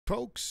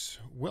Folks,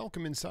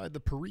 welcome inside the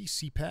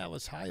Parisi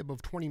Palace, high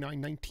above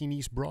 2919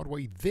 East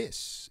Broadway.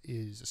 This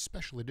is a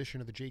special edition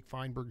of the Jake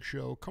Feinberg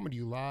Show, coming to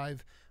you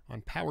live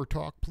on Power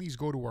Talk. Please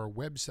go to our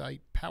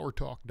website,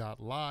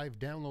 powertalk.live,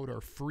 download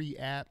our free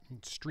app,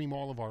 and stream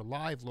all of our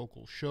live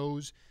local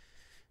shows,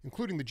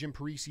 including the Jim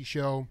Parisi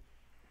Show.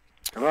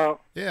 Hello.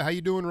 Yeah, how you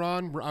doing,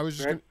 Ron? I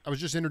was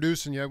just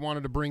introducing you. I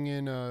wanted to bring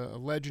in a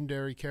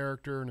legendary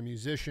character and a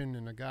musician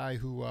and a guy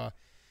who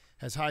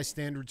has high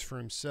standards for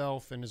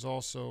himself and is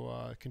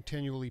also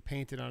continually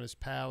painted on his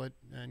palette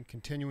and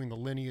continuing the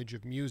lineage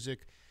of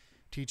music,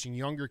 teaching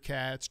younger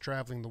cats,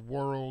 traveling the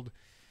world,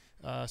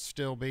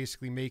 still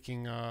basically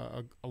making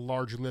a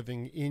large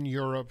living in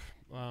Europe.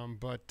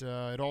 But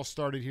it all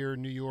started here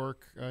in New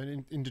York,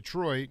 in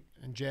Detroit,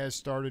 and jazz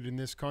started in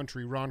this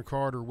country. Ron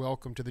Carter,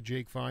 welcome to the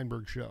Jake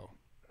Feinberg Show.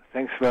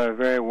 Thanks for a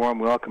very warm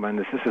welcome, and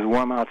this is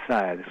warm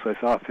outside, so it's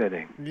all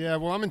fitting. Yeah,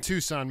 well, I'm in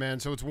Tucson,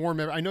 man, so it's warm.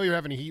 I know you're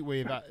having a heat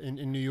wave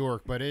in New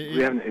York, but it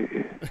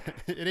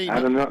ain't.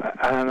 I don't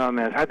know,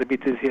 man. It's hard to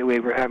beat this heat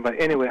wave we're having. But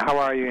anyway, how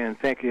are you? And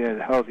thank you,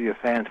 and all of your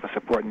fans for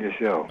supporting your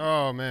show.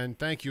 Oh man,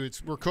 thank you.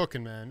 We're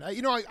cooking, man.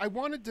 I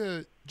wanted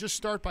to just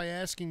start by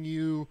asking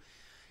you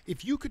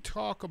if you could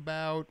talk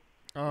about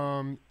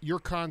your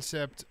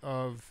concept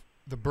of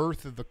the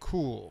birth of the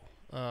cool.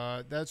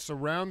 That's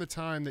around the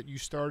time that you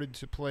started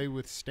to play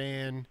with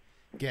Stan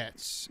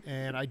Getz,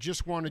 and I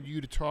just wanted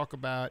you to talk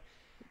about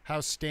how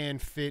Stan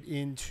fit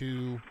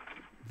into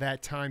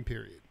that time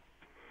period.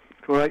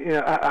 Well,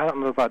 I don't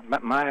know about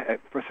my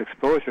first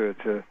exposure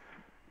to,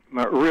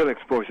 my real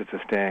exposure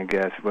to Stan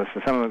Getz was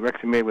some of the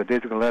records he made with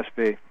Dizzy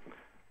Gillespie,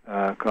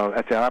 called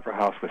At the Opera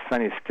House with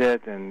Sonny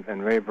Stitt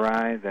and Ray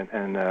Bryant,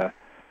 and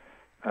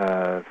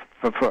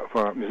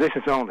for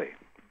musicians only.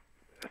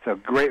 It's a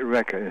great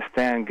record, and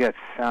Stan Getz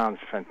sounds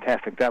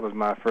fantastic. That was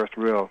my first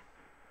real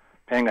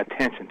paying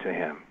attention to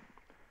him.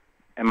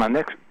 And my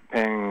next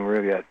paying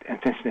really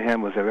attention to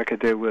him was a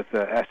record there with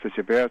Astrid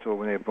Gilberto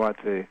when they brought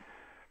the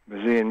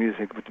Brazilian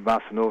music with the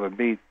bossa nova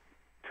beat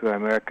to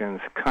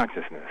Americans'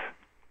 consciousness.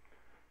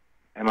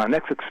 And my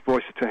next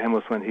exposure to him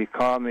was when he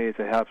called me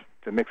to help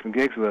to make some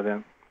gigs with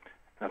him.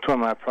 And I told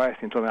him my price,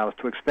 and he told me I was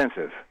too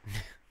expensive.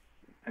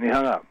 And he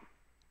hung up.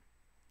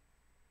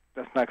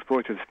 That's my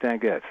exposure to Stan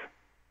Getz.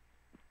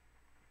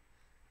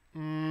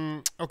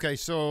 Okay,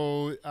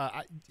 so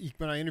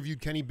when I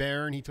interviewed Kenny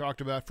Barron, he talked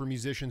about for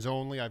musicians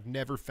only. I've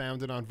never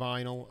found it on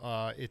vinyl.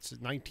 It's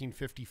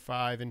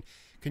 1955. And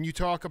can you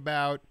talk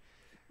about?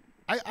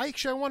 I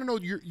want to know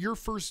your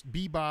first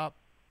bebop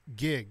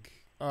gig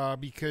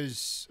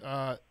because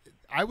I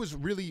was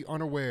really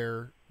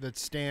unaware that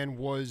Stan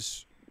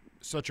was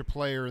such a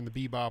player in the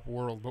bebop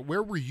world. But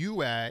where were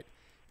you at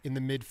in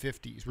the mid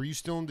 '50s? Were you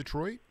still in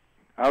Detroit?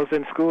 I was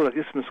in school at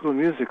Eastman School of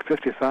Music,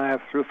 55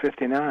 through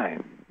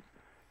 59.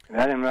 And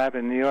I didn't arrive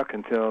in New York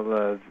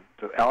until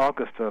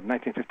August of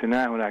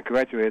 1959 when I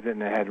graduated,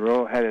 and I had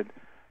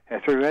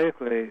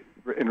theoretically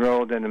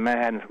enrolled in the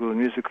Manhattan School of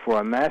Music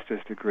for a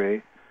master's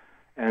degree.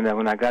 And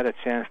when I got a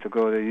chance to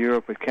go to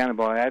Europe with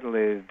Cannonball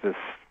Adderley the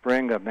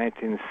spring of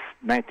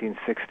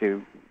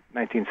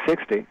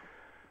 1960,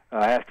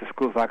 I asked the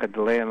school if I could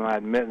delay my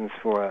admittance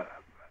for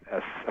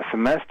a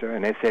semester,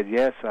 and they said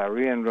yes. So I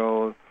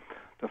re-enrolled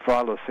the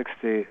fall of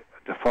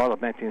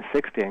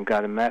 1960 and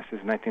got a master's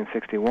in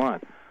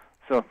 1961.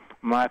 So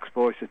my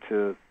exposure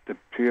to the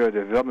pure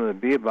development of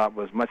bebop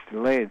was much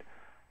delayed.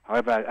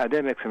 However, I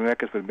did make some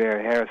records with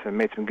Barry Harris and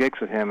made some gigs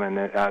with him, and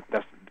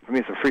that's, for me,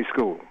 it's a free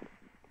school.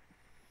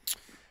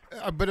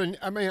 But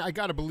I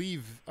got to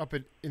believe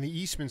in the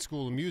Eastman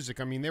School of Music,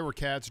 there were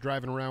cats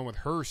driving around with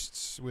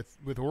Hearsts,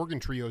 with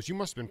organ trios. You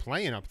must have been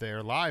playing up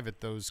there live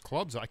at those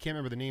clubs. I can't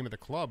remember the name of the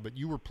club, but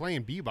you were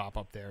playing bebop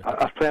up there.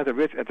 I was playing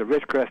at the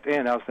Ridgecrest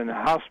Inn. I was in a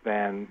house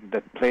band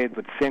that played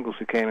with singles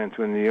who came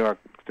into New York,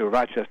 to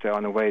Rochester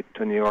on the way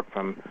to New York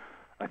from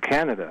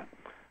Canada.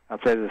 I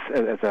played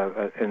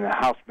in the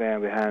house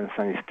band behind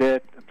Sonny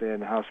Stitt. I played in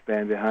the house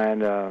band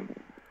behind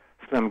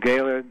Slim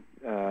Gaillard.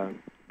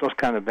 Those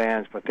kind of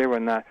bands, but they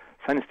were not.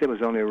 Sonny Stitt was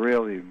the only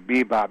really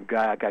bebop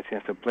guy I got a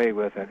chance to play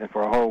with, and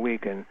for a whole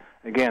week. And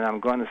again, I'm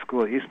going to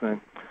school at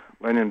Eastman,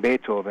 learning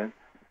Beethoven.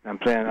 I'm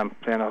playing a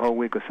whole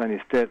week with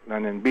Sonny Stitt,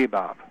 learning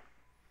bebop.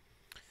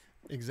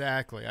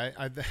 Exactly.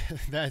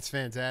 That's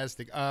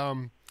fantastic.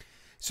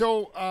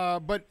 So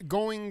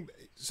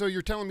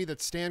you're telling me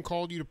that Stan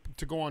called you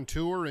to go on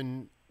tour,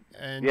 and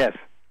yes.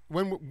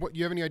 What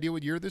you have any idea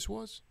what year this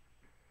was?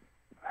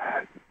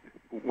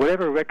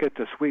 Whatever record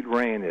the Sweet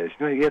Rain is.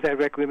 You hear that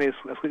record we made,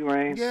 Sweet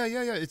Rain? Yeah.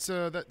 It's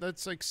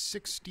that's like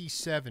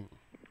 67.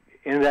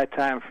 In that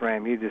time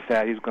frame, he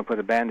decided he was going to put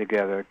a band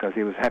together because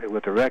he was happy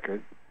with the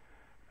record.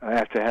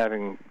 After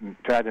having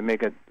tried to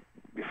make it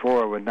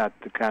before with not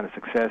the kind of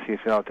success he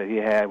felt that he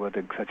had with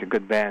such a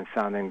good band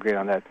sounding great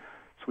on that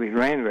Sweet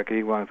Rain record,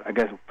 he wanted, I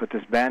guess, put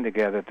this band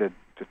together to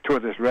tour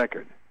this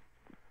record.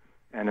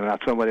 And when I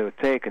told him what it would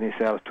take, and he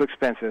said I was too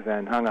expensive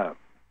and hung up.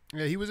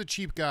 Yeah, he was a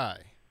cheap guy.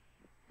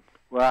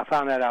 Well, I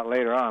found that out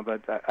later on,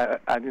 but I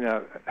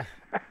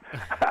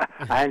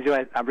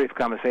enjoyed our brief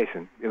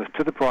conversation. It was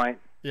to the point,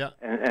 Yeah.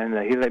 And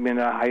he let me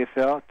know how he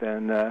felt.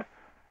 And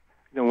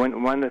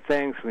one of the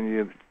things when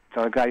you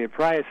tell a guy your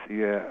price,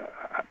 you're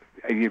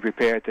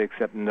prepared to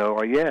accept no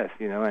or yes,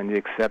 and you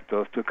accept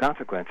those two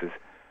consequences.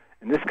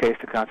 In this case,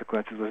 the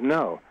consequences was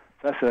no.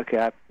 So I said, okay,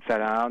 I sat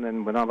down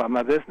and went on about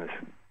my business.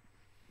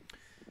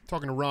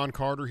 Talking to Ron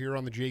Carter here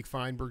on the Jake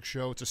Feinberg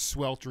Show. It's a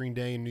sweltering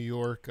day in New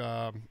York,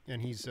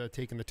 and he's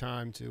taking the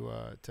time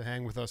to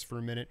hang with us for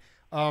a minute.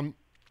 Can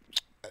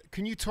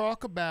you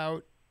talk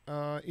about,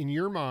 in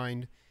your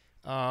mind,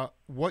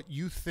 what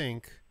you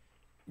think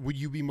would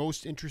you be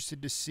most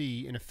interested to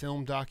see in a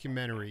film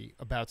documentary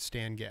about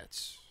Stan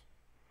Getz?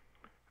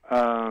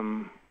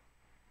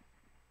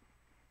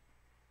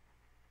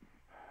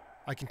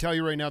 I can tell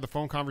you right now, the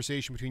phone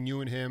conversation between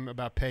you and him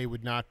about pay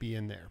would not be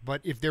in there.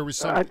 But if there was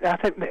something, I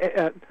think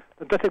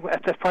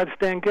that's part of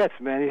Stan Getz,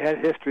 man. He had a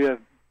history of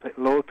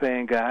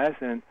low-paying guys,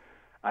 and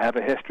I have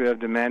a history of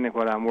demanding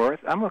what I'm worth.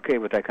 I'm okay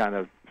with that kind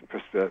of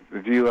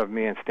view of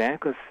me and Stan,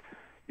 because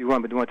you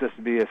want this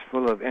to be as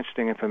full of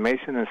interesting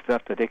information and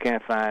stuff that they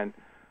can't find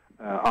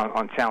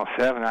on Channel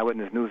 7,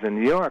 Eyewitness News in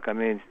New York. I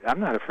mean,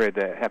 I'm not afraid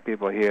to have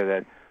people hear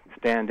that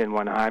Stan didn't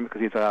want to hire me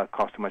because he thought it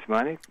cost too much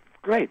money.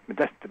 Great, but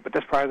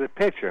that's part of the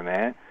picture,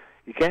 man.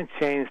 You can't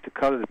change the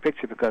color of the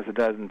picture because it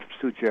doesn't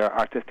suit your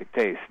artistic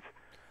taste.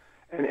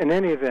 And in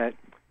any event,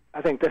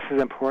 I think this is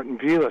an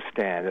important view of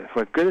Stan.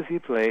 For as good as he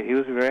played, he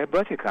was very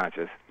budget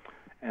conscious.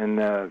 And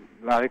a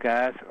lot of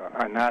guys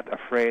are not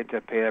afraid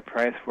to pay a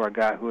price for a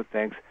guy who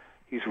thinks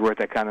he's worth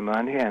that kind of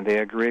money, and they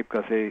agree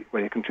because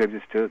what he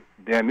contributes to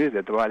their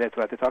music. That's why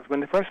they talked about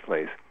in the first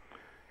place.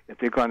 If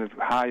they're going to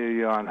hire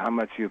you on how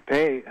much you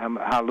pay,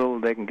 how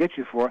little they can get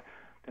you for,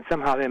 then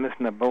somehow they're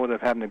missing the boat of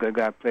having a good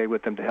guy play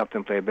with them to help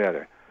them play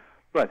better.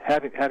 But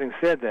having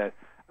said that,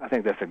 I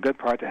think that's a good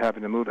part to have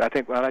in the movie. I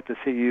think I'd like to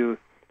see you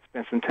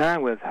spend some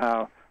time with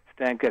how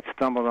Stan Getz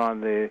stumbled on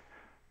the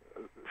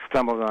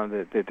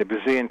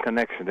Brazilian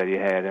connection that he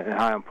had, and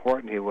how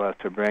important he was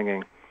to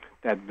bringing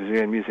that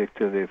Brazilian music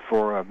to the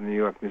fore of New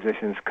York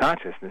musicians'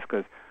 consciousness.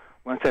 Because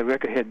once that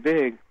record hit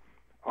big,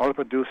 all the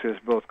producers,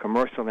 both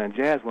commercial and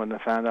jazz, wanted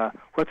to find out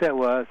what that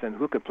was and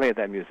who could play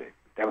that music.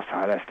 That was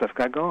how that stuff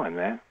got going,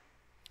 man.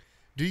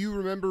 Do you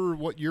remember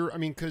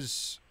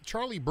because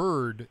Charlie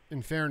Bird,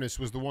 in fairness,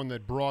 was the one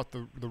that brought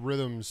the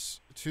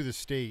rhythms to the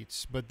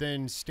States, but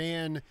then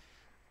Stan,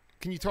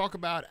 can you talk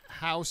about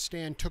how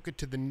Stan took it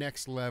to the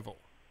next level?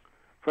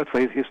 First of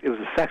all, it was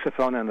a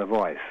saxophone and a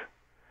voice.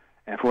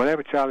 And for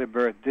whatever Charlie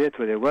Bird did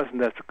to it, it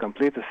wasn't as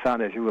complete a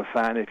sound as you would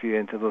find if you're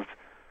into those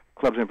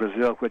clubs in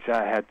Brazil, which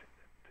I had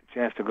a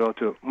chance to go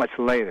to much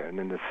later, and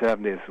in the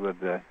 70s with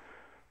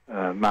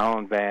my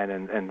own band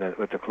and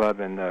with the club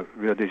in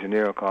Rio de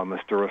Janeiro called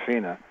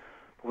Mistura.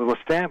 But what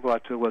Stan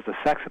brought to it was a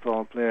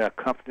saxophone player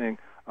accompanying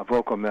a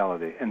vocal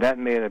melody, and that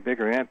made a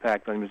bigger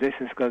impact on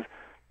musicians because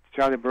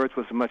Charlie Bird's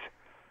was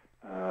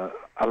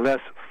a less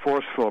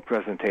forceful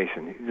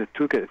presentation. The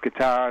two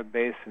guitar,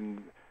 bass,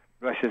 and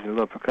brushes and a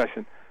little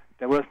percussion.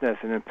 There wasn't as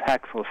an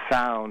impactful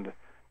sound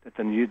that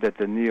the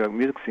New York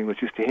music scene was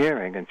used to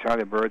hearing, and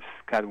Charlie Bird's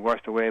got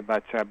washed away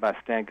by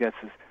Stan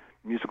Getz's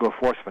musical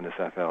forcefulness,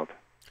 I felt.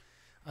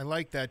 I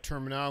like that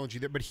terminology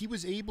there, but he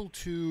was able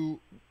to.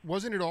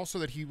 Wasn't it also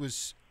that he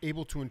was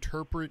able to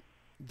interpret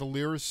the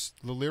lyrics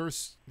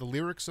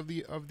of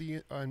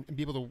the and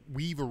be able to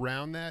weave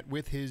around that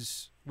with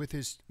his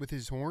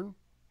horn?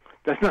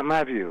 That's not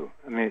my view.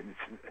 I mean,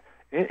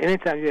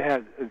 anytime you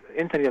have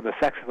a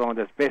saxophone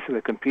that's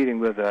basically competing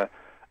with a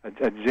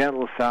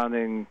gentle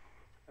sounding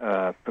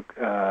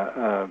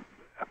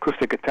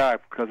acoustic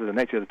guitar because of the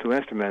nature of the two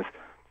instruments,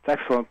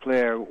 saxophone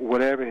player,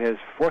 whatever his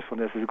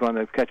forcefulness, is going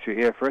to catch your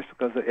ear first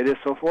because it is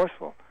so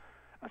forceful.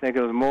 I think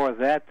it was more of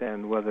that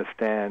than whether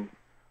Stan,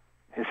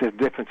 his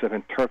difference of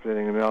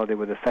interpreting the melody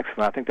with the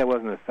saxophone. I think that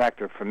wasn't a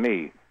factor for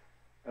me.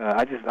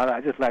 I just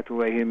liked the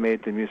way he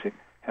made the music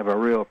have a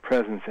real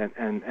presence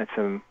and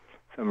some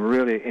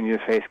really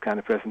in-your-face kind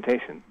of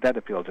presentation. That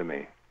appealed to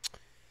me.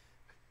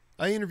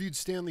 I interviewed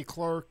Stanley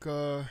Clarke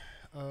a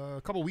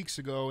couple weeks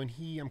ago, and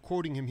I'm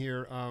quoting him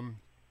here.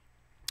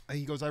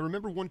 He goes, I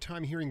remember one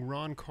time hearing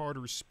Ron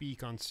Carter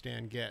speak on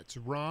Stan Getz.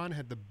 Ron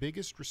had the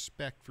biggest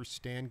respect for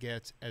Stan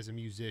Getz as a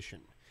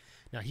musician.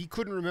 Now, he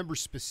couldn't remember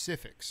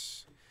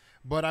specifics,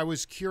 but I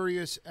was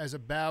curious as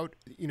about,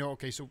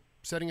 okay, so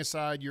setting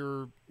aside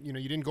you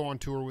didn't go on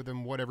tour with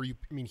him, whatever.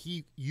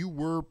 You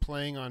were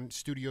playing on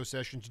studio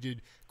sessions. You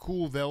did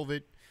Cool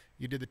Velvet.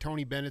 You did the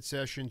Tony Bennett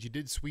sessions. You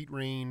did Sweet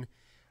Rain.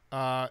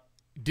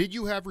 Did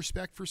you have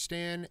respect for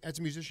Stan as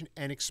a musician,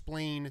 and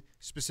explain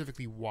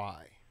specifically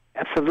why?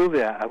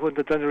 Absolutely. I wouldn't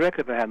have done the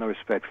record if I had no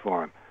respect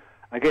for him.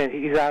 Again,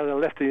 he's out of the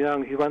Lester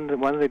Young. He's one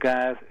of the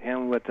guys,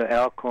 him with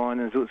Al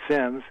Cohn and Zoot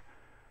Sims,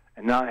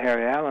 and now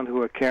Harry Allen,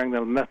 who are carrying the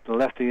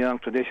Lester Young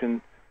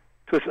tradition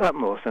to its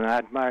utmost. And I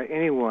admire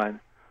anyone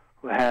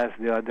who has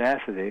the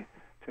audacity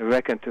to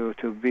reckon to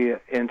be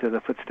into the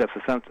footsteps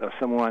of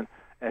someone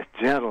as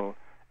gentle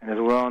and as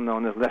well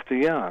known as Lester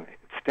Young.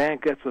 Stan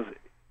Getz was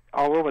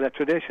all over that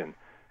tradition,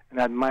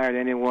 and I admired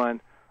anyone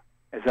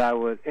as I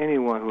would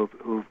anyone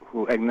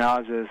who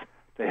acknowledges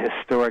the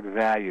historic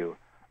value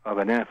of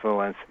an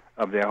influence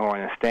of their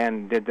horn, and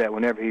Stan did that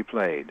whenever he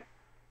played.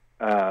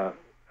 I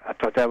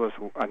thought that was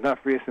enough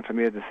reason for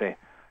me to say,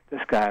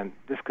 this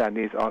guy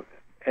needs all,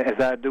 as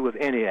I do with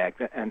any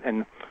act.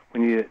 And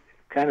when you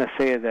kind of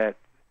say that,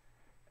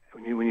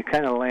 when you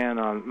kind of land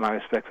on my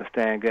respect for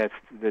Stan Getz,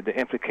 the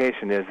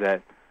implication is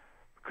that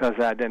because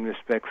I didn't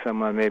respect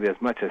someone maybe as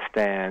much as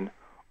Stan,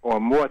 or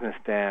more than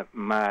Stan,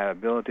 my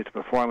ability to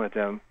perform with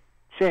them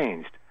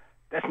changed.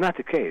 That's not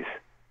the case.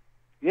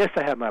 Yes,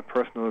 I have my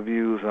personal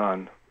views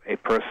on a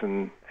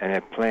person and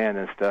a plan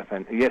and stuff,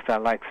 and yes, I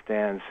like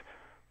Stan's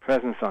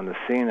presence on the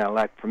scene. I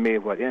like, for me,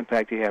 what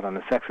impact he had on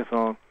the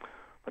saxophone,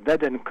 but that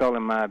didn't color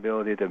my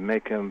ability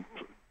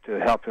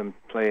to help him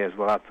play as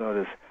well I thought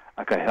as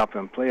I could help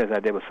him play as I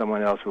did with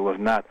someone else who was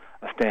not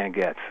a Stan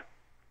Getz.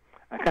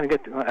 I kind of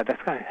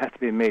that kind of has to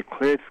be made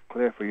clear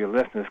for your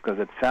listeners, because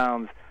it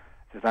sounds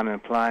as if I'm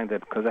implying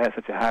that because I had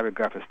such a high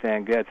regard for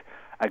Stan Getz,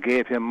 I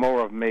gave him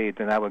more of me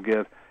than I would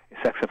give a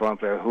saxophone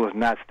player who was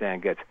not Stan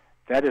Getz.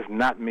 That is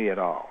not me at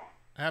all.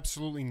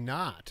 Absolutely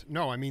not.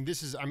 No, I mean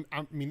this is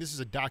this is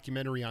a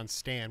documentary on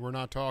Stan. We're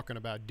not talking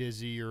about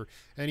Dizzy or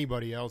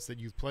anybody else that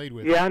you've played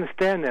with. Yeah, I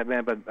understand that,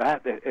 man. But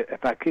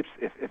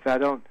if I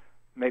don't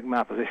make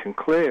my position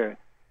clear,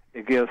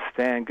 it gives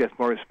Stan Getz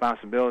more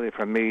responsibility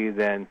for me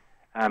than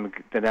I'm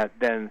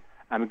giving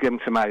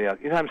somebody else.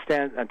 You know what I'm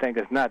saying? I think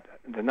there's not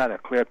a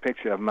clear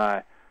picture of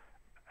my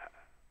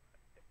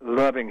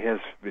loving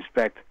and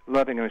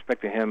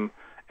respecting him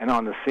and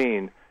on the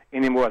scene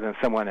any more than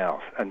someone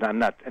else. And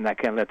I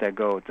can't let that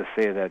go to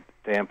say that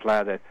they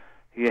imply that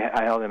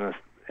I held him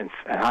in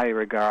higher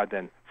regard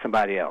than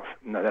somebody else.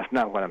 No, that's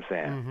not what I'm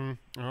saying. Mm-hmm.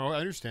 Oh, I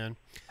understand.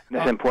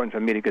 That's important for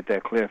me to get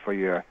that clear for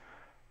your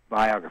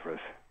biographers.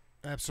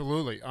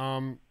 Absolutely.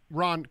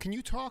 Ron, can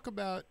you talk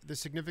about the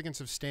significance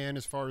of Stan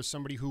as far as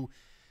somebody who,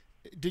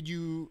 did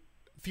you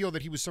feel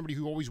that he was somebody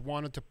who always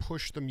wanted to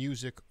push the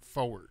music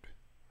forward?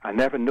 I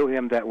never knew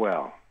him that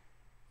well.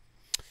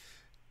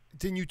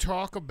 Then you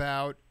talk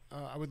about,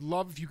 I would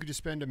love if you could just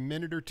spend a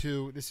minute or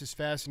two. This is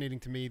fascinating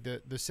to me.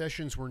 The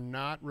sessions were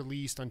not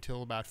released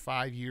until about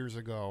 5 years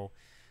ago,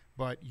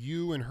 but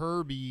you and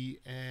Herbie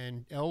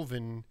and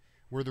Elvin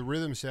were the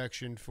rhythm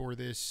section for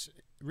this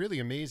really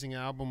amazing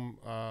album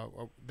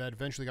that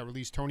eventually got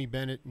released, Tony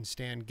Bennett and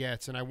Stan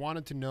Getz. And I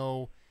wanted to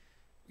know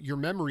your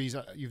memories.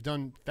 You've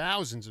done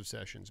thousands of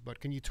sessions,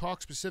 but can you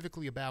talk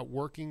specifically about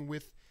working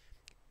with,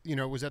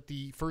 was that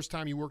the first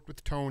time you worked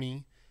with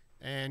Tony?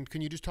 And can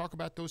you just talk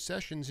about those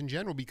sessions in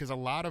general? Because a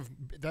lot of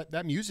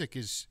that music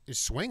is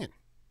swinging.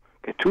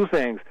 Okay, two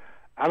things.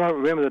 I don't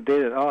remember the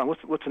date at all.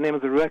 What's the name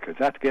of the records?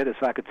 I have to get it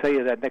so I could tell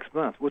you that next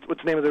month. What's the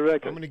name of the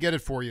record? I'm going to get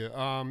it for you.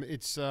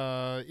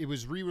 It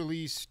was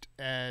re-released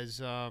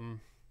as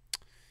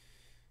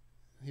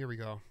here we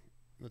go.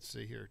 Let's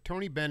see here.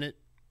 Tony Bennett.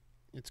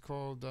 It's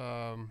called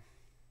the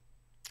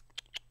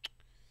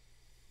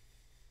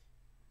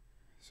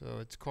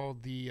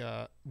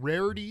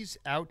Rarities,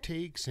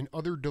 Outtakes, and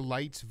Other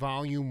Delights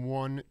Volume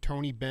 1,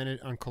 Tony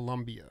Bennett on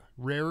Columbia.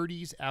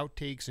 Rarities,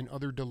 Outtakes, and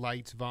Other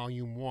Delights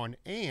Volume 1.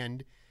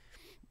 And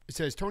it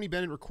says Tony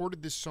Bennett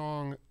recorded this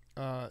song,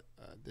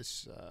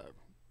 let's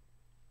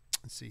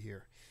see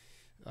here.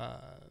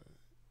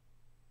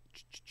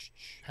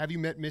 Have You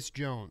Met Miss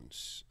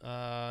Jones?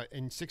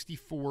 In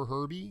 64,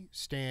 Herbie,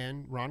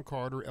 Stan, Ron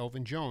Carter,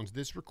 Elvin Jones.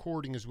 This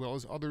recording, as well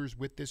as others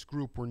with this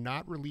group, were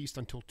not released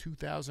until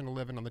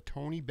 2011 on the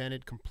Tony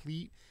Bennett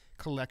Complete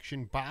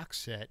Collection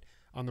box set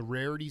on the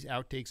Rarities,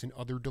 Outtakes, and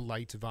Other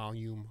Delights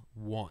Volume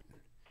 1.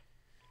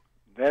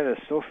 That is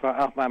so far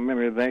off my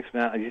memory banks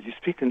now. You're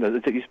speaking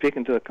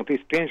to a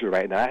complete stranger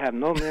right now. I have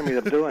no memory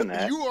of doing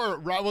that. You are,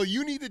 well,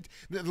 you need to,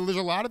 there's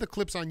a lot of the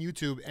clips on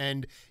YouTube,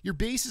 and your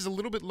bass is a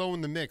little bit low in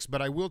the mix, but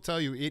I will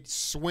tell you, it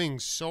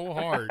swings so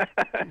hard.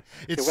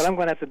 So what I'm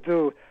going to have to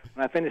do,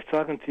 when I finish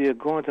talking to you,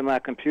 go into my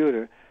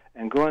computer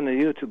and go into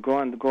YouTube, go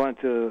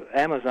into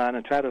Amazon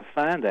and try to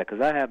find that,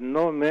 because I have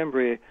no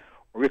memory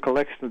or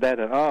recollection of that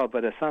at all,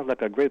 but it sounds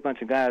like a great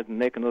bunch of guys and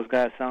making those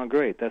guys sound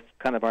great. That's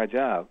kind of our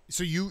job.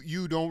 So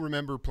you don't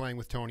remember playing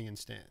with Tony and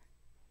Stan?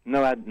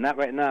 No, not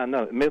right now,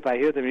 no. Maybe if I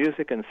hear the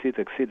music and see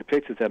the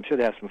pictures, I'm sure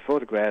they have some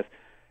photographs,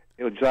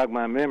 it would jog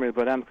my memory,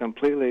 but I'm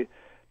completely,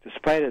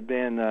 despite it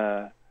being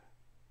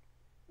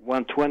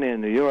 1:20 in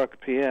New York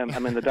p.m.,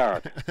 I'm in the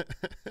dark.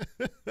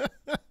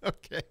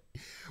 Okay.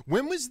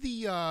 When was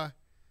the,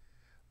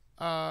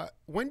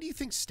 when do you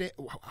think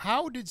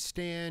how did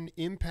Stan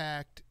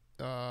impact,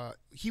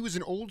 he was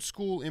an old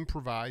school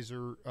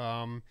improviser.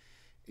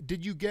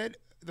 Did you get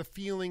the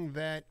feeling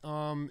that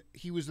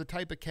he was the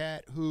type of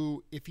cat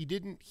who, if he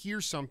didn't hear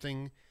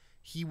something,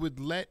 he would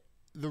let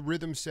the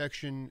rhythm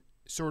section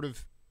sort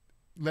of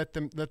let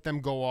them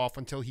go off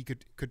until he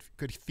could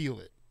feel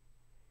it?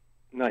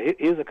 No,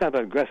 he was a kind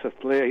of aggressive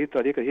player. He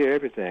thought he could hear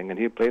everything, and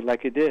he played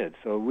like he did.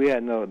 So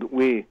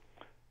the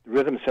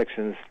rhythm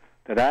sections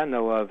that I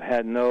know of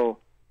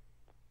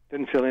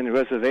didn't feel any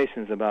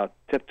reservations about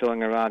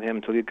tiptoeing around him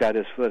until he got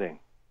his footing.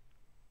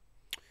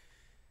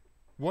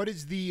 What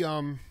is the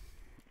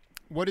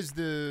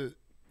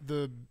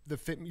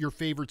your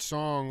favorite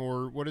song,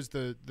 or what is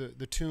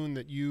the tune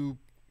that you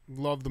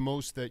love the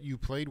most that you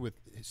played with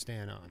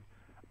Stan on?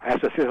 I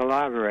have to see the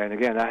library, and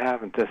again, I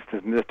haven't. This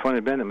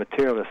Tony Bennett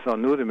material is so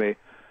new to me.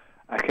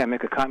 I can't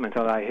make a comment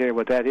until I hear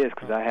what that is,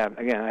 because I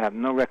have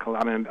no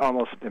recollection. I mean, I'm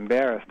almost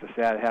embarrassed to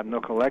say I have no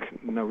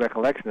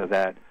recollection of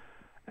that.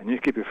 And you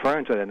keep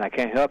referring to it, and I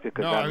can't help you.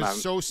 I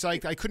was so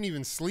psyched. I couldn't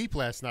even sleep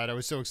last night. I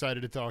was so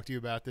excited to talk to you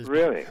about this.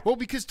 Really? Well,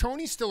 because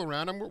Tony's still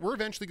around. We're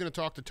eventually going to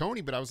talk to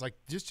Tony, but I was like,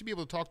 just to be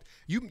able to talk.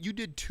 You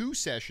did 2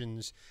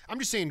 sessions. I'm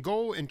just saying,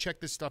 go and check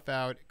this stuff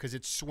out, because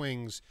it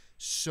swings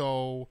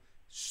so.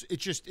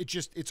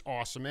 It's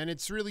awesome, and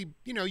it's really,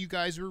 you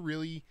guys were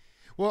really.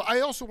 Well, I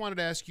also wanted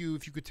to ask you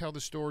if you could tell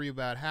the story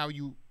about how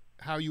you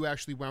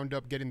actually wound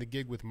up getting the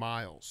gig with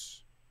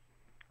Miles.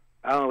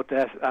 I don't know what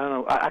that's. I don't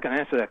know. I can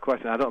answer that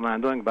question. I don't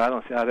mind doing it, but I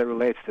don't see how that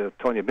relates to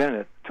Tony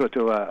Bennett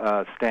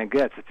to Stan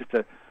Getz. It's just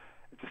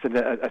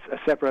a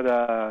separate.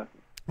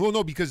 Well,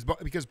 no, because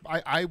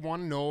I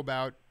want to know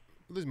about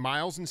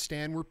Miles and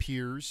Stan were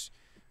peers.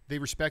 They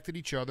respected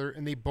each other,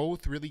 and they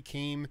both really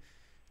came.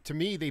 To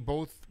me, they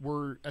both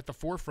were at the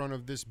forefront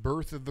of this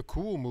birth of the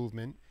cool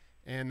movement,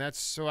 and that's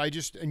so.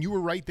 And you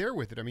were right there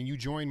with it. I mean, you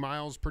joined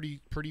Miles pretty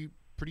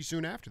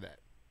soon after that.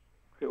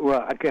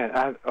 Well, again,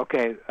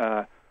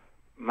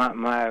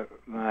 My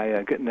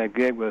getting that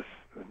gig with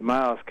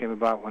Miles came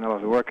about when I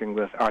was working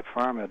with Art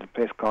Farmer at a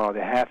place called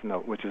the Half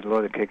Note, which is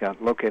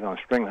located on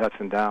Spring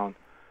Hudson down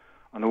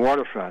on the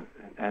waterfront.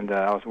 And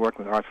I was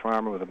working with Art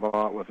Farmer with a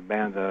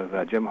band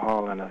of Jim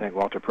Hall and I think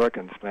Walter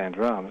Perkins playing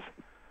drums.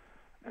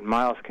 And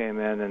Miles came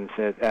in and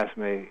asked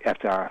me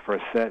after our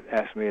first set,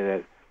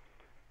 that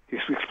he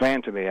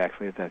explained to me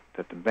actually that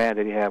the band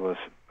that he had was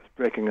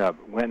breaking up.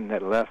 Winton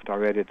had left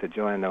already to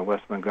join the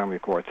West Montgomery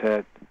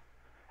Quartet,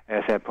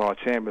 as had Paul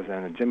Chambers,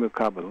 and Jimmy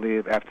Cobb would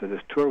leave after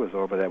this tour was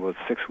over. That was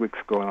 6 weeks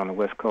going on the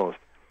West Coast.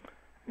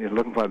 He was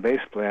looking for a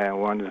bass player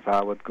and wondered if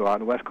I would go out on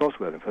the West Coast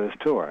with him for this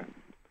tour.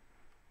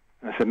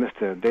 And I said,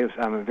 Mr. Davis,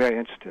 I'm very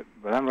interested,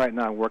 but I'm right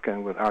now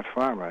working with Art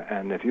Farmer,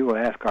 and if you will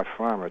ask Art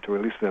Farmer to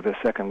release me of his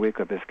second week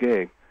of his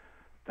gig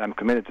that I'm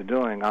committed to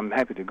doing, I'm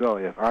happy to go.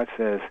 If Art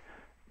says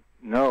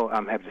no,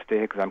 I'm happy to stay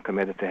here because I'm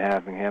committed to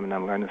having him and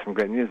I'm learning some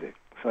great music.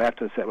 So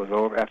after the set was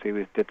over, after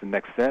he did the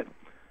next set,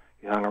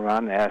 he hung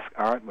around and asked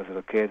Art, was it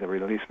okay to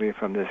release me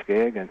from this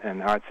gig?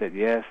 And Art said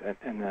yes,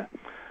 and that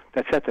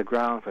set the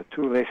ground for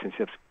 2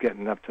 relationships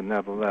getting up to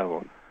another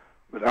level.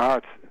 With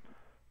Art,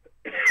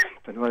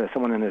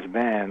 someone in his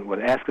band would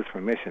ask his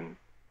permission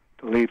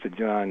to leave to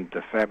join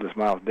the fabulous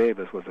Miles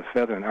Davis was a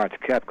feather in Art's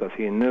cap, because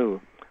he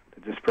knew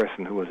that this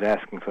person who was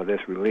asking for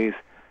this release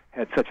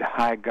had such a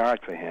high guard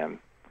for him.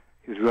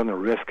 He was willing to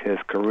risk his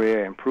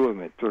career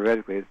improvement,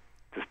 theoretically,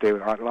 to stay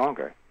with Art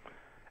longer.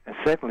 And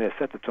secondly, I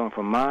set the tone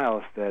for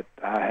Miles that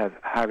I had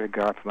high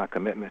regard for my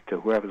commitment to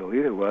whoever the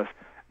leader was.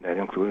 That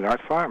included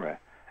Art Farmer.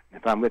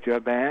 And if I'm with your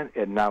band,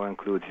 it now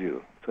includes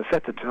you. So it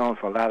set the tone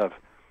for a lot of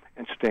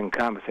interesting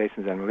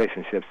conversations and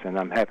relationships, and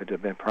I'm happy to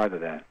have been part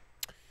of that.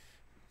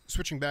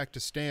 Switching back to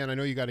Stan, I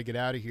know you got to get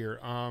out of here.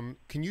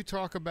 Can you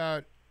talk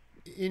about,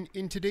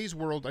 in today's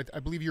world, I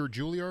believe you're at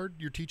Juilliard,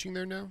 you're teaching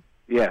there now?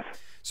 Yes.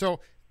 So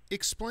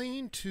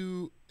explain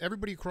to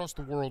everybody across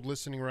the world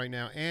listening right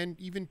now, and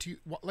even to,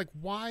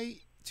 why...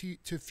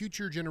 To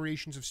future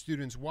generations of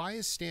students, why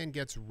is Stan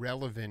Getz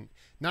relevant?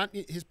 Not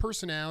his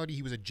personality,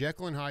 he was a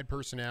Jekyll and Hyde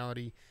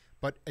personality,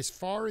 but as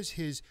far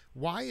as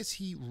why is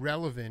he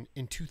relevant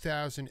in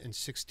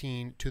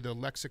 2016 to the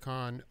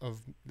lexicon of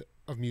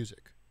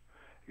music?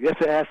 You have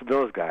to ask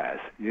those guys.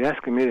 You're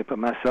asking me to put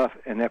myself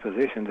in their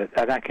position,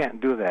 that I can't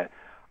do that.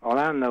 All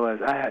I know is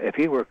if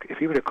he were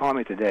to call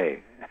me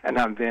today, and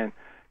I'm being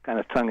kind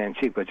of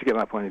tongue-in-cheek, but you get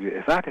my point of view.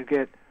 If I could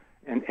get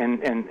in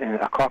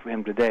a call for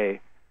him today,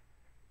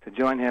 to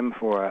join him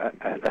for a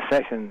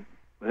session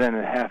within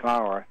a half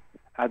hour,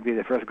 I'd be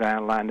the first guy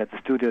in line at the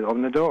studio to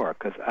open the door,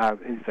 because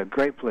he's a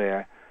great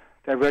player.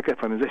 That record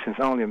for musicians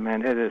only,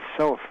 man, it is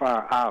so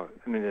far out.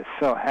 I mean, it's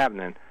so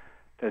happening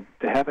to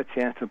have a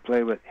chance to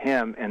play with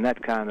him in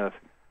that kind of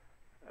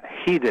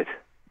heated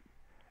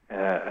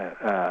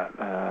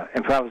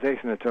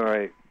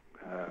improvisationatory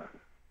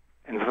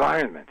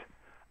environment.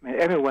 I mean,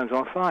 everyone's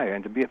on fire,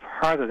 and to be a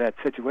part of that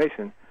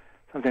situation,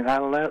 something I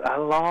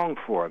long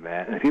for,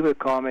 man. And if he would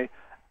call me,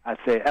 I'd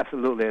say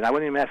absolutely, and I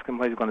wouldn't even ask him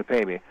what he's going to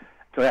pay me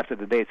until after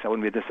the date, so I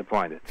wouldn't be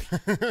disappointed.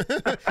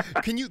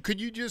 Could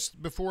you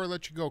just, before I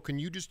let you go, can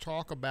you just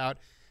talk about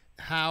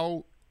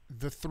how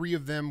the 3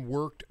 of them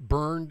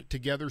burned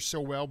together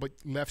so well, but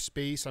left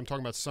space? I'm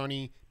talking about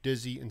Sonny,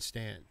 Dizzy, and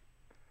Stan.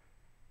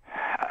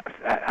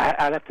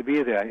 I'd have to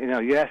be there.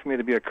 You asked me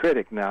to be a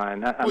critic now,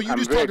 and well, you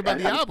just talk about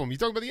the album. You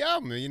talk about the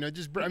album. Yeah,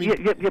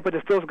 but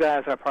if those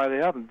guys are part of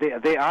the album,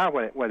 they are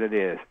what it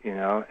is.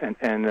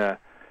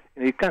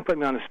 And you kind of put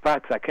me on the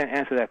spot because I can't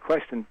answer that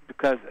question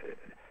because,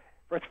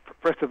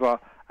 first of all,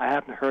 I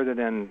haven't heard it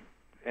in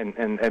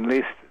at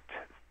least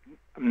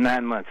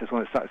 9 months.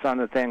 It's on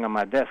the thing on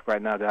my desk right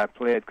now that I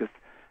played because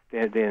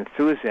the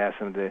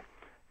enthusiasm,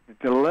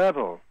 the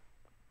level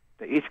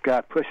that each guy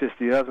pushes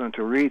the other one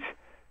to reach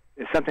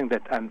is something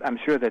that I'm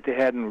sure that they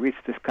hadn't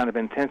reached this kind of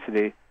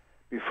intensity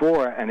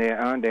before, and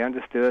they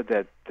understood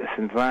that this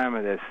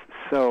environment is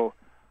so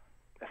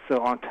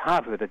on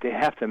top of it that they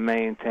have to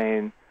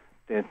maintain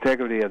the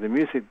integrity of the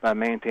music by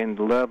maintaining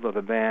the level of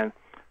the band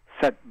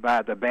set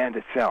by the band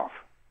itself.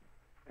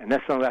 And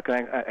that's something I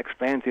can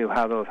explain to you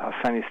how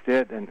Sonny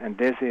Stitt and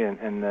Dizzy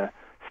and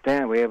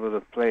Stan were able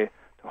to play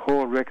the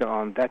whole record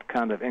on that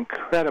kind of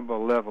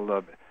incredible level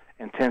of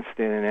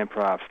intensity in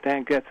improv.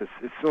 Stan Getz is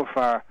so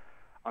far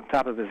on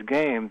top of his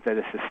game that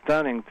it's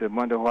stunning to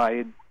wonder why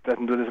he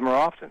doesn't do this more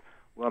often.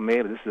 Well,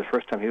 maybe this is the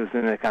first time he was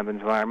in that kind of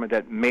environment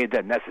that made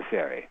that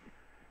necessary.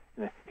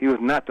 He was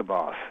not the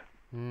boss.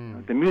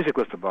 The music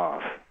was the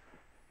boss.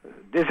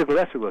 Dizzy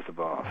Gillespie was the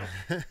boss.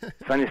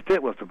 Sonny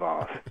Stitt was the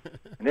boss.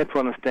 And they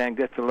put on Stan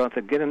Getz along and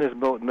said, get in this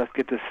boat and let's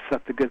get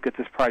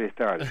this party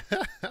started.